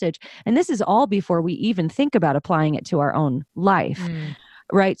this message? And this is all before we even think about applying it to our own life, mm,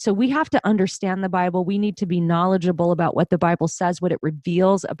 right? So we have to understand the Bible. We need to be knowledgeable about what the Bible says, what it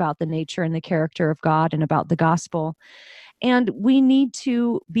reveals about the nature and the character of God and about the gospel. And we need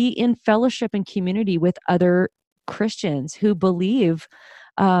to be in fellowship and community with other Christians who believe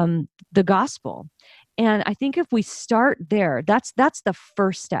the gospel. And I think if we start there, that's the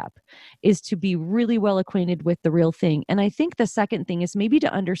first step, is to be really well acquainted with the real thing. And I think the second thing is maybe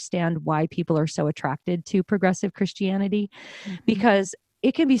to understand why people are so attracted to progressive Christianity, mhm. because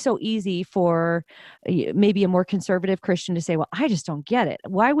it can be so easy for maybe a more conservative Christian to say, well, I just don't get it.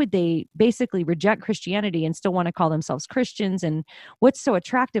 Why would they basically reject Christianity and still want to call themselves Christians? And what's so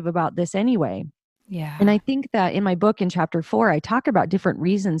attractive about this anyway? And Yeah. I think that in my book in chapter 4, I talk about different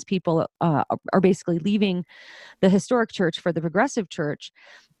reasons people are basically leaving the historic church for the progressive church.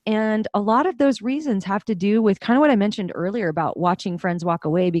 And a lot of those reasons have to do with kind of what I mentioned earlier about watching friends walk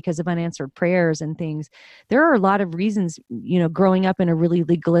away because of unanswered prayers and things. There are a lot of reasons, growing up in a really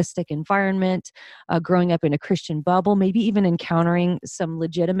legalistic environment, growing up in a Christian bubble, maybe even encountering some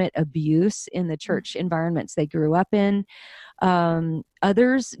legitimate abuse in the Mm, church environments they grew up in.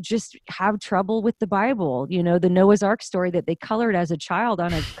 Others just have trouble with the Bible. The Noah's Ark story that they colored as a child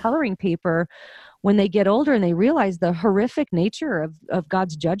on a coloring paper, when they get older and they realize the horrific nature of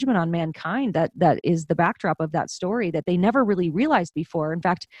God's judgment on mankind, that is the backdrop of that story that they never really realized before. In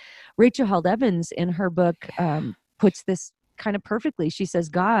fact, Rachel Held Evans in her book puts this kind of perfectly. She says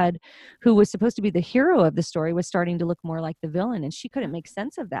God, who was supposed to be the hero of the story, was starting to look more like the villain, and she couldn't make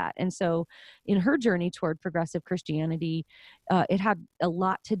sense of that. And so in her journey toward progressive Christianity, it had a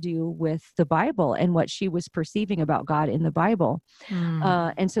lot to do with the Bible and what she was perceiving about God in the Bible. mm,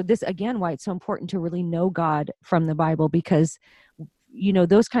 And so this, again, why it's so important to really know God from the Bible, because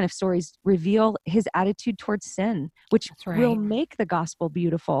those kind of stories reveal his attitude towards sin, which that's will right. make the gospel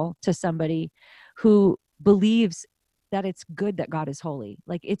beautiful to somebody who believes that it's good that God is holy.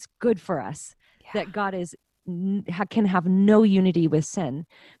 Like, it's good for us Yeah, that God can have no unity with sin,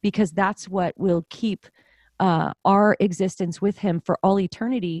 because that's what will keep our existence with him for all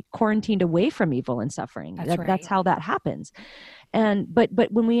eternity quarantined away from evil and suffering. that's That's right. how that happens. And but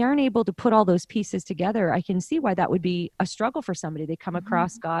when we aren't able to put all those pieces together, I can see why that would be a struggle for somebody. They come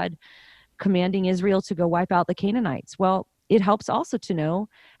across Mhm. God commanding Israel to go wipe out the Canaanites. Well, it helps also to know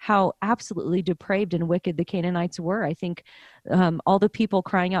how absolutely depraved and wicked the Canaanites were. I think all the people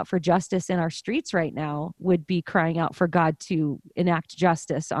crying out for justice in our streets right now would be crying out for God to enact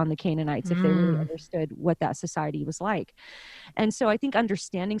justice on the Canaanites if they really Mm, understood what that society was like. And so I think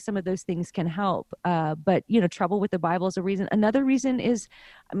understanding some of those things can help. But trouble with the Bible is a reason. Another reason is,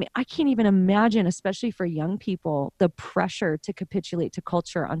 I mean, I can't even imagine, especially for young people, the pressure to capitulate to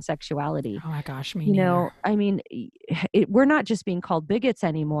culture on sexuality. oh my gosh, me neither. I mean, we're not just being called bigots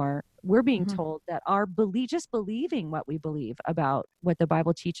anymore. We're being Mhm, told that just believing what we believe about what the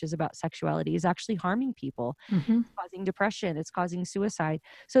Bible teaches about sexuality is actually harming people, mhm. causing depression, it's causing suicide.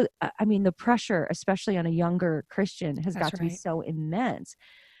 So, I mean, the pressure, especially on a younger Christian, has That's got to be right. so immense.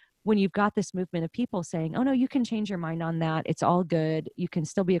 when you've got this movement of people saying, oh no, you can change your mind on that, it's all good, you can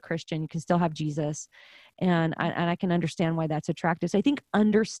still be a Christian, you can still have Jesus. And I can understand why that's attractive. So I think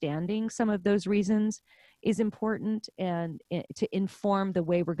understanding some of those reasons is important, and to inform the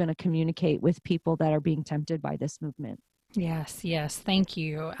way we're going to communicate with people that are being tempted by this movement. Yes, yes. Thank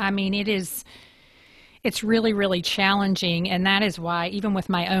you. I mean, it's really, really challenging. And that is why, even with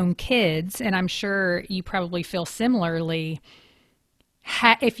my own kids, and I'm sure you probably feel similarly,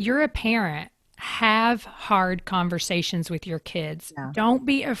 if you're a parent, have hard conversations with your kids. Yeah. Don't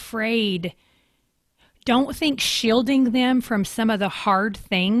be afraid. Don't think shielding them from some of the hard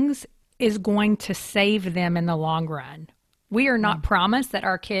things is going to save them in the long run. We are Yeah. not promised that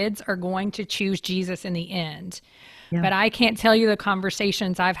our kids are going to choose Jesus in the end. Yeah. But I can't tell you the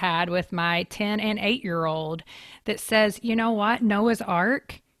conversations I've had with my 10 and 8-year-old that says, you know what, Noah's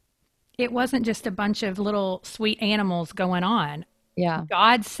Ark, it wasn't just a bunch of little sweet animals going on. Yeah.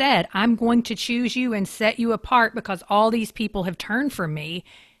 God said, I'm going to choose you and set you apart because all these people have turned from me.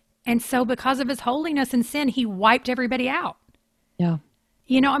 And so because of his holiness and sin, he wiped everybody out. Yeah.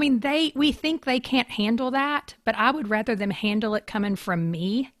 You know, I mean, we think they can't handle that, but I would rather them handle it coming from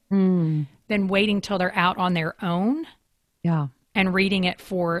me than waiting till they're out on their own. Yeah. And reading it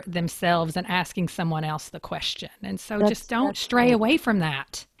for themselves and asking someone else the question. And so just don't That's stray right. away from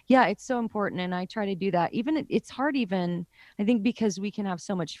that. Yeah, it's so important. And I try to do that. Even it's hard, even I think, because we can have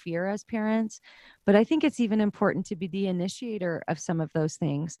so much fear as parents, but I think it's even important to be the initiator of some of those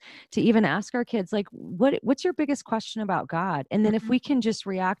things, to even ask our kids, like, what's your biggest question about God? And then if Mhm. we can just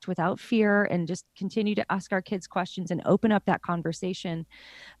react without fear and just continue to ask our kids questions and open up that conversation,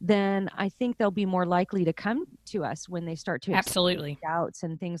 then I think they'll be more likely to come to us when they start to express Absolutely. doubts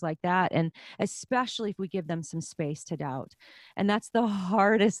and things like that. And especially if we give them some space to doubt. And that's the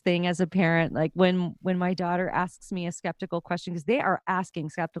hardest thing as a parent. Like when my daughter asks me a skeptical question, because they are asking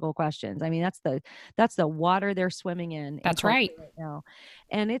skeptical questions. I mean, that's the water they're swimming in That's culture right. right now.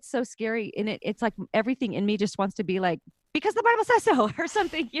 And it's so scary. And it's like everything in me just wants to be like, because the Bible says so, or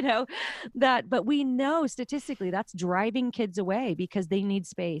something, but we know statistically that's driving kids away because they need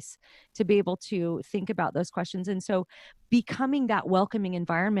space to be able to think about those questions. And so becoming that welcoming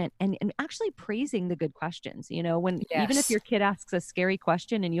environment, and actually praising the good questions, when even if Yes. your kid asks a scary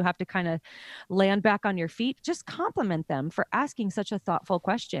question and you have to kind of land back on your feet, just compliment them for asking such a thoughtful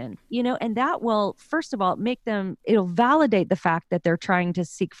question, and that will, first of all, it'll validate the fact that they're trying to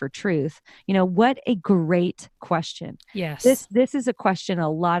seek for truth. What a great question. Yes. This is a question a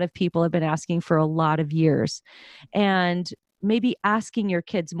lot of people have been asking for a lot of years. And maybe asking your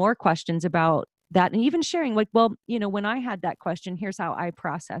kids more questions about that, and even sharing, like, well, when I had that question, here's how I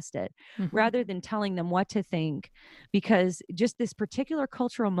processed it, Mhm. rather than telling them what to think. Because just this particular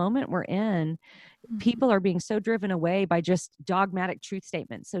cultural moment we're in, Mhm. people are being so driven away by just dogmatic truth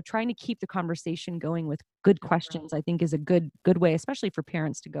statements. So trying to keep the conversation going with good questions, I think, is a good way, especially for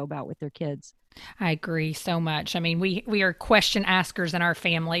parents, to go about with their kids. I agree so much. I mean, we are question askers in our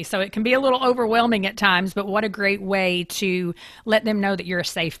family, so it can be a little overwhelming at times, but what a great way to let them know that you're a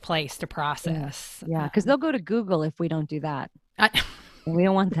safe place to Yeah. process. Yeah. Because they'll go to Google if we don't do that. I, And we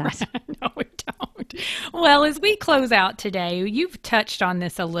don't want that. no, we don't. Well, as we close out today, you've touched on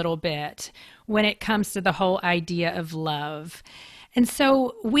this a little bit when it comes to the whole idea of love. And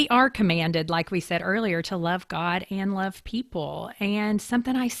so we are commanded, like we said earlier, to love God and love people. And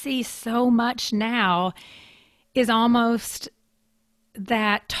something I see so much now is almost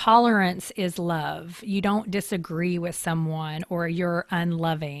that tolerance is love. You don't disagree with someone or you're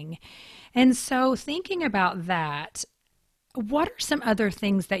unloving. And so, thinking about that, what are some other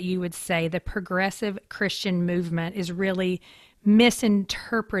things that you would say the progressive Christian movement is really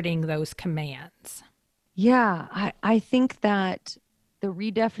misinterpreting those commands? Yeah. I think that the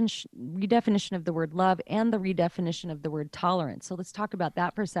redefinition of the word love and the redefinition of the word tolerance. So let's talk about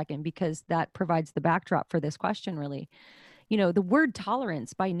that for a second, because that provides the backdrop for this question, really. The word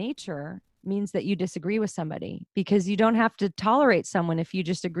tolerance by nature means that you disagree with somebody, because you don't have to tolerate someone if you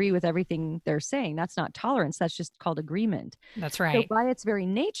just agree with everything they're saying. That's not tolerance. That's just called agreement. That's So, right. by its very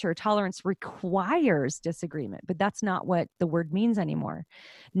nature, tolerance requires disagreement, but that's not what the word means anymore.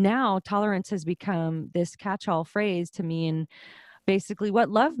 Now, tolerance has become this catch all phrase to mean basically what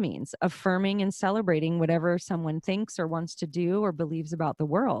love means: affirming and celebrating whatever someone thinks or wants to do or believes about the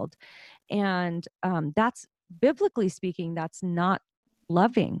world. And that's, biblically speaking, that's not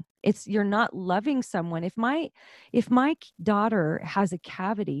loving. It's, you're not loving someone. If my daughter has a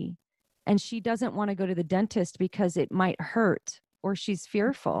cavity and she doesn't want to go to the dentist because it might hurt or she's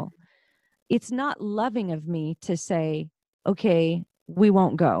fearful, it's not loving of me to say, okay, we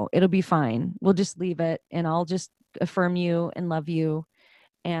won't go, it'll be fine, we'll just leave it, and I'll just affirm you and love you,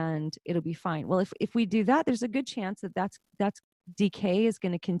 and it'll be fine. Well, if we do that, there's a good chance that that's decay is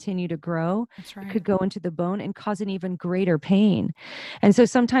going to continue to grow. That's right. It could go into the bone and cause an even greater pain. And so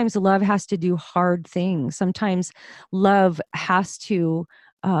sometimes love has to do hard things. Sometimes love has to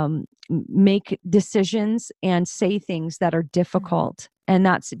make decisions and say things that are difficult. And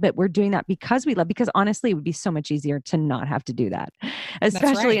but we're doing that because we love, because honestly, it would be so much easier to not have to do that,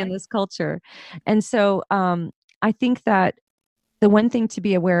 especially in this culture. And so I think that the one thing to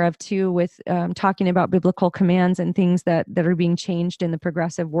be aware of too, with talking about biblical commands and things that are being changed in the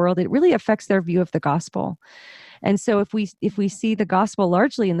progressive world, it really affects their view of the gospel. And so if we see the gospel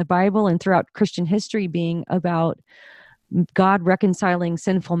largely in the Bible and throughout Christian history being about God reconciling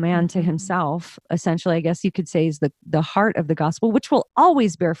sinful man to himself, essentially, I guess you could say, is the heart of the gospel, which will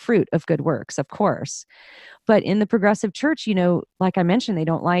always bear fruit of good works, of course. But in the progressive church, like I mentioned, they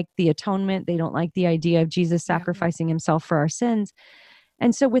don't like the atonement. They don't like the idea of Jesus sacrificing himself for our sins.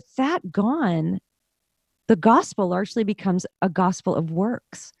 And so with that gone, the gospel largely becomes a gospel of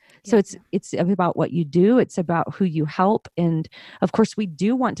works. So it's about what you do. It's about who you help. And of course, we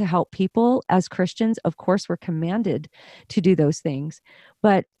do want to help people as Christians. Of course, we're commanded to do those things,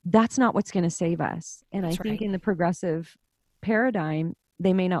 but that's not what's going to save us. And I think in the progressive paradigm,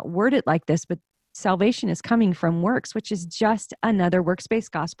 they may not word it like this, but salvation is coming from works, which is just another works-based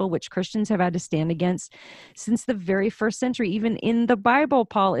gospel, which Christians have had to stand against since the very first century. Even in the Bible,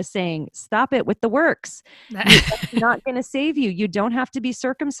 Paul is saying, stop it with the works. It's not going to save you. You don't have to be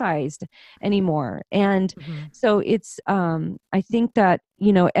circumcised anymore. And so it's, I think that,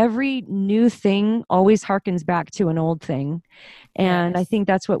 every new thing always harkens back to an old thing. And I think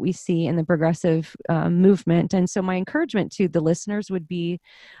that's what we see in the progressive movement. And so my encouragement to the listeners would be,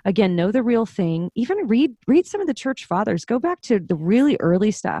 again, know the real thing. Even read some of the church fathers. Go back to the really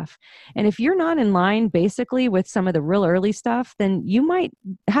early stuff. And if you're not in line basically with some of the real early stuff, then you might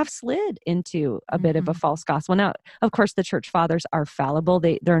have slid into a bit of a false gospel. Now, of course, the church fathers are fallible.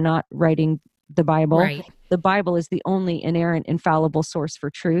 They're not writing the Bible. Right. The Bible is the only inerrant, infallible source for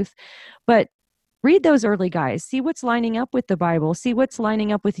truth. But read those early guys. See what's lining up with the Bible. See what's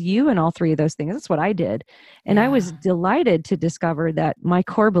lining up with you in all three of those things. That's what I did. And I was delighted to discover that my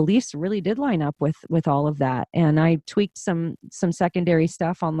core beliefs really did line up with all of that. And I tweaked some secondary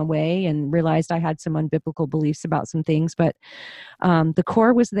stuff on the way and realized I had some unbiblical beliefs about some things, but the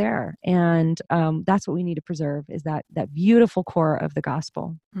core was there. And that's what we need to preserve, is that beautiful core of the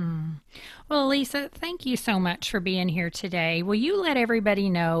gospel. Well, Alisa, thank you so much for being here today. Will you let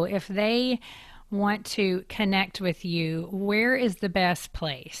everybody know, if they want to connect with you, where is the best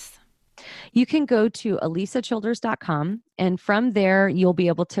place? You can go to alisachilders.com, and from there you'll be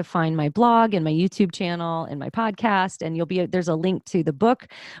able to find my blog and my YouTube channel and my podcast, and there's a link to the book.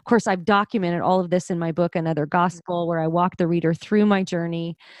 Of course, I've documented all of this in my book, Another Gospel, where I walk the reader through my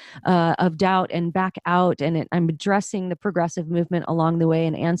journey of doubt and back out, and I'm addressing the progressive movement along the way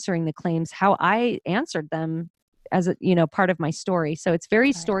and answering the claims, how I answered them as a, part of my story. So it's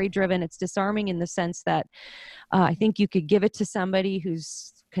very story driven. It's disarming in the sense that I think you could give it to somebody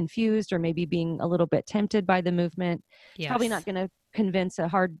who's confused or maybe being a little bit tempted by the movement. It's probably not going to convince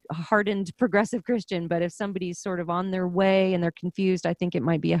a hardened progressive Christian, but if somebody's sort of on their way and they're confused, I think it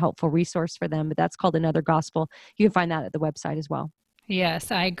might be a helpful resource for them. But that's called Another Gospel. You can find that at the website as well.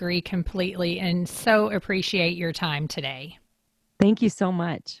 Yes, I agree completely, and so appreciate your time today. Thank you so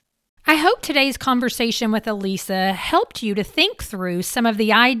much. I hope today's conversation with Alisa helped you to think through some of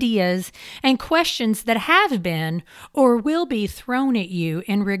the ideas and questions that have been or will be thrown at you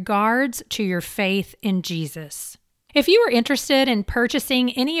in regards to your faith in Jesus. If you are interested in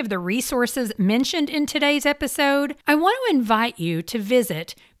purchasing any of the resources mentioned in today's episode, I want to invite you to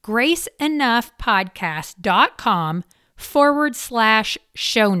visit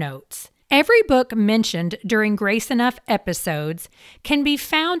graceenoughpodcast.com/show notes. Every book mentioned during Grace Enough episodes can be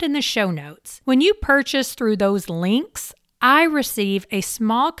found in the show notes. When you purchase through those links, I receive a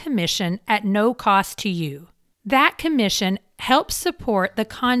small commission at no cost to you. That commission helps support the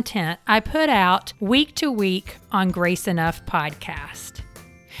content I put out week to week on Grace Enough Podcast.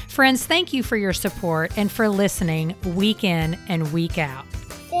 Friends, thank you for your support and for listening week in and week out.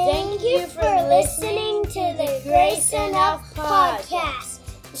 Thank you for listening to the Grace Enough Podcast.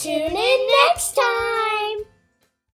 Tune in next time.